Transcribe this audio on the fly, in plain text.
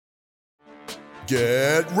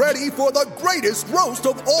Get ready for the greatest roast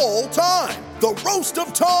of all time, the Roast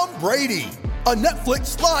of Tom Brady, a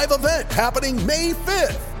Netflix live event happening May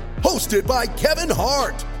 5th. Hosted by Kevin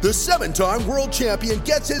Hart, the 7-time world champion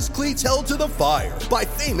gets his cleats held to the fire by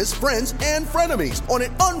famous friends and frenemies on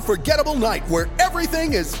an unforgettable night where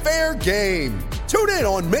everything is fair game. Tune in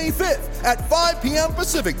on May 5th at 5 p.m.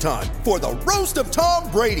 Pacific time for the Roast of Tom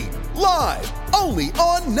Brady, live only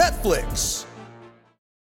on Netflix.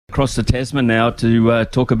 Across the Tasman now to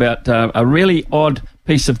talk about a really odd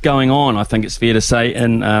piece of going on, I think it's fair to say,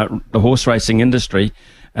 in the horse racing industry.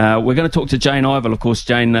 We're going to talk to Jayne Ivill. Of course,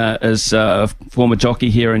 Jayne is a former jockey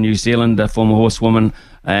here in New Zealand, a former horsewoman,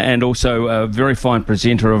 and also a very fine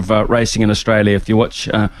presenter of racing in Australia. If you watch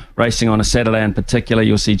racing on a Saturday in particular,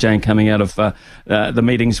 you'll see Jayne coming out of the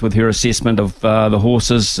meetings with her assessment of the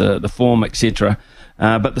horses, the form, etc.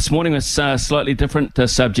 But this morning was a slightly different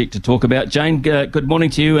subject to talk about. Jayne, good morning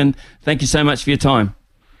to you, and thank you so much for your time.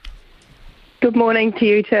 Good morning to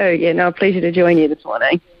you too. Yeah, no, a pleasure to join you this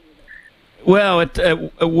morning. Well,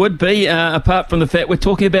 it would be, apart from the fact we're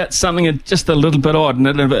talking about something just a little bit odd, and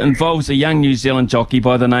it involves a young New Zealand jockey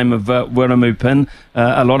by the name of Wiremu Pinn.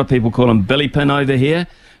 A lot of people call him Billy Pinn over here.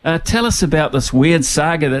 Tell us about this weird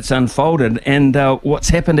saga that's unfolded and what's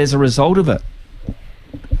happened as a result of it.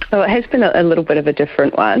 Well, it has been a little bit of a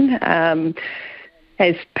different one.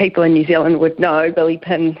 As people in New Zealand would know, Billy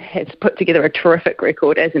Pinn has put together a terrific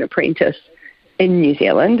record as an apprentice in New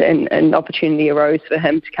Zealand, and an opportunity arose for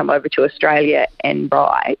him to come over to Australia and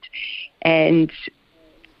ride. And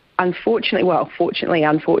unfortunately,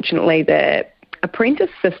 the apprentice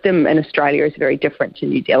system in Australia is very different to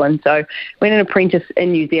New Zealand. So when an apprentice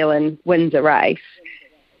in New Zealand wins a race,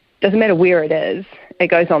 doesn't matter where it is, it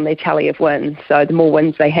goes on their tally of wins. So the more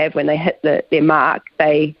wins they have when they hit their mark,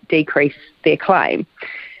 they decrease their claim.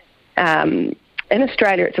 In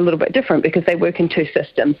Australia, it's a little bit different because they work in two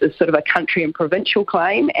systems. There's sort of a country and provincial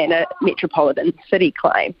claim and a metropolitan city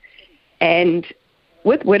claim. And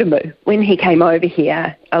with Wiremu, when he came over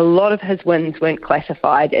here, a lot of his wins weren't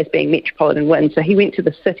classified as being metropolitan wins. So he went to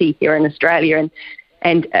the city here in Australia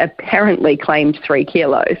and apparently claimed 3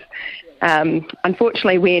 kilos.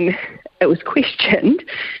 Unfortunately, when it was questioned,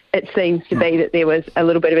 it seems to be that there was a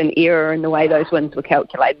little bit of an error in the way those wins were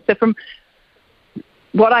calculated. So from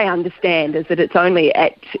what I understand is that it's only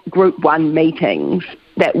at Group 1 meetings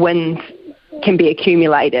that wins can be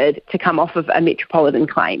accumulated to come off of a metropolitan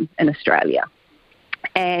claim in Australia.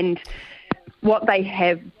 And what they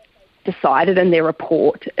have decided in their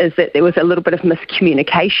report is that there was a little bit of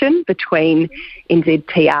miscommunication between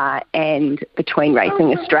NZTR and between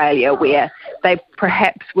Racing Australia, where they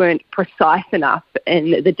perhaps weren't precise enough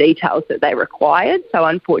in the details that they required. So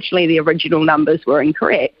unfortunately, the original numbers were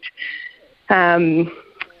incorrect.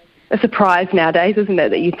 A surprise nowadays, isn't it,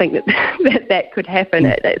 that you think that could happen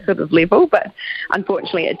at that sort of level, but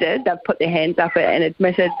unfortunately it did. They've put their hands up and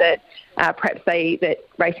admitted that perhaps that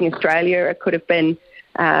Racing Australia could have been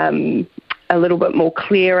a little bit more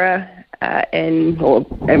clearer and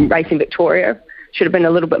Racing Victoria should have been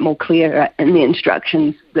a little bit more clearer in the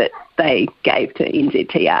instructions that they gave to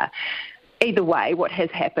NZTR. Either way, what has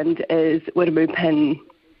happened is Wiremu Pinn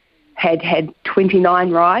had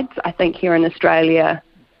 29 rides, I think, here in Australia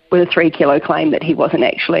with a 3 kilo claim that he wasn't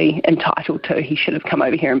actually entitled to. He should have come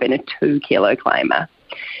over here and been a 2 kilo claimer.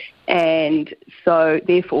 And so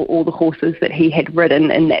therefore all the horses that he had ridden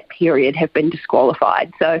in that period have been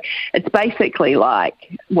disqualified. So it's basically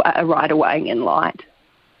like a rider weighing in light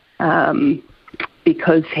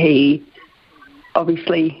because he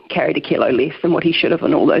obviously carried a kilo less than what he should have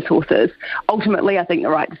on all those horses. Ultimately, I think the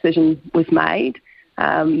right decision was made.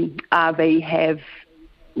 RV have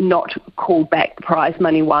not called back the prize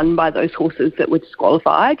money won by those horses that were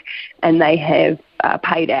disqualified, and they have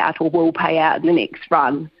paid out or will pay out in the next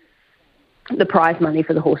run the prize money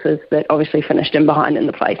for the horses that obviously finished in behind in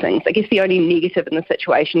the placings. I guess the only negative in the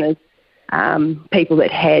situation is people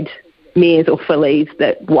that had mares or fillies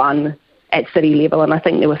that won at city level, and I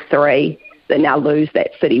think there were 3 that now lose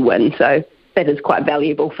that city win. So that is quite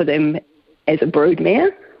valuable for them as a brood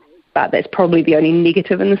mare. But that's probably the only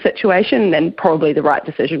negative in the situation, and probably the right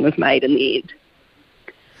decision was made in the end.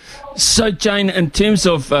 So, Jayne, in terms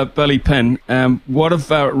of Billy Pinn, what have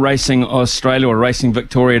Racing Australia or Racing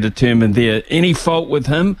Victoria determined there? Any fault with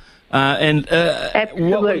him?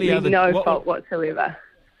 Absolutely no fault whatsoever.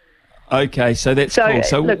 Okay, so that's cool.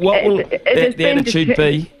 So look, what will the attitude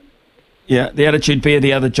be? Yeah, the attitude be of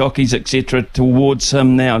the other jockeys, etc., towards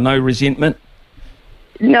him now? No resentment?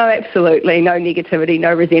 No, absolutely. No negativity,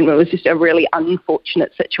 no resentment. It was just a really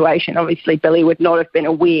unfortunate situation. Obviously, Billy would not have been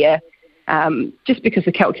aware just because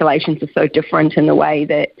the calculations are so different in the way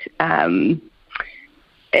that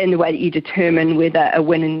in the way that you determine whether a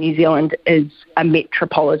win in New Zealand is a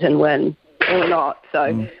metropolitan win or not.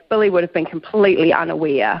 So Billy would have been completely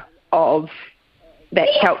unaware of that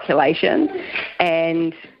calculation,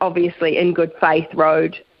 and obviously in good faith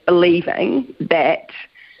rode believing that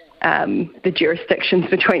the jurisdictions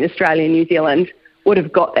between Australia and New Zealand would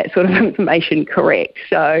have got that sort of information correct.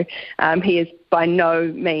 So he is by no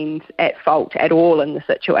means at fault at all in the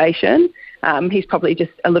situation. He's probably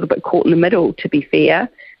just a little bit caught in the middle, to be fair.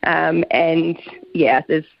 And yeah,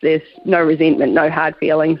 there's no resentment, no hard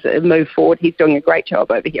feelings. Move forward. He's doing a great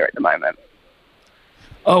job over here at the moment.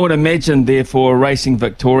 I would imagine, therefore, Racing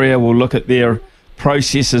Victoria will look at their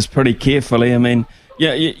processes pretty carefully. I mean,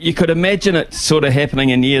 yeah, you could imagine it sort of happening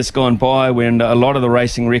in years gone by when a lot of the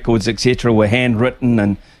racing records, etc., were handwritten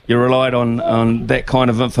and you relied on that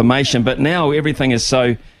kind of information. But now everything is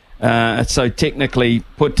so technically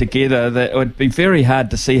put together that it would be very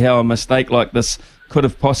hard to see how a mistake like this could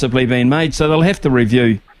have possibly been made. So they'll have to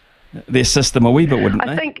review their system a wee bit, wouldn't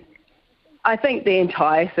they? I think the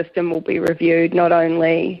entire system will be reviewed, not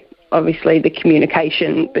only obviously the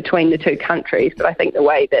communication between the two countries, but I think the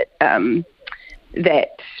way that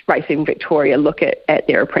that Racing Victoria look at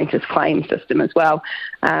their apprentice claim system as well.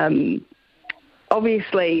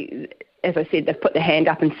 Obviously, as I said, they've put their hand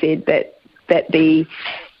up and said that the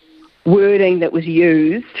wording that was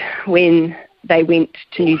used when they went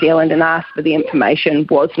to New Zealand and asked for the information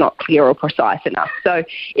was not clear or precise enough. So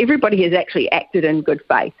everybody has actually acted in good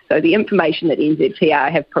faith. So the information that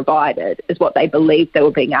NZTR have provided is what they believed they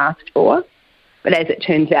were being asked for. But as it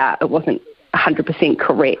turns out, it wasn't 100%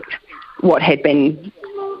 correct what had been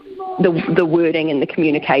the wording and the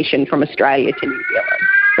communication from Australia to New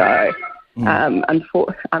Zealand. So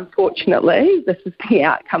unfortunately, this is the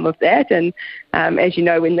outcome of that. And as you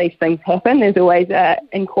know, when these things happen, there's always an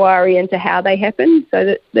inquiry into how they happen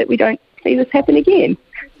so that we don't see this happen again.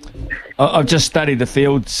 I've just studied the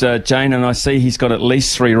fields, Jayne, and I see he's got at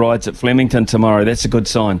least 3 rides at Flemington tomorrow. That's a good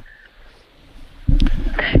sign.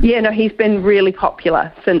 Yeah, no, he's been really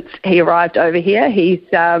popular since he arrived over here. He's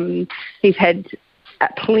had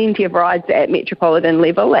plenty of rides at metropolitan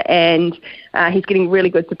level, and he's getting really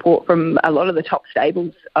good support from a lot of the top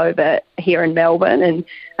stables over here in Melbourne.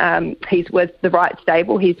 And he's with the right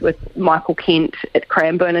stable. He's with Michael Kent at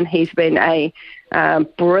Cranbourne, and he's been a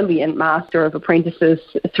brilliant master of apprentices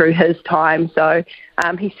through his time. So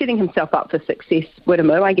he's setting himself up for success,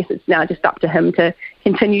 Wiremu. I guess it's now just up to him to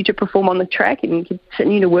continue to perform on the track and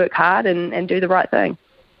continue to work hard and do the right thing.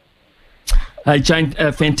 Hey, Jayne,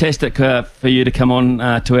 fantastic for you to come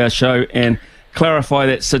on to our show and clarify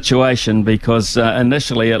that situation, because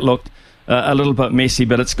initially it looked a little bit messy,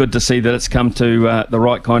 but it's good to see that it's come to the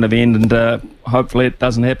right kind of end, and hopefully it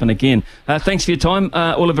doesn't happen again. Thanks for your time.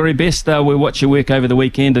 All the very best. We'll watch your work over the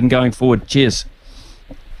weekend and going forward. Cheers.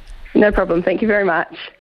 No problem. Thank you very much.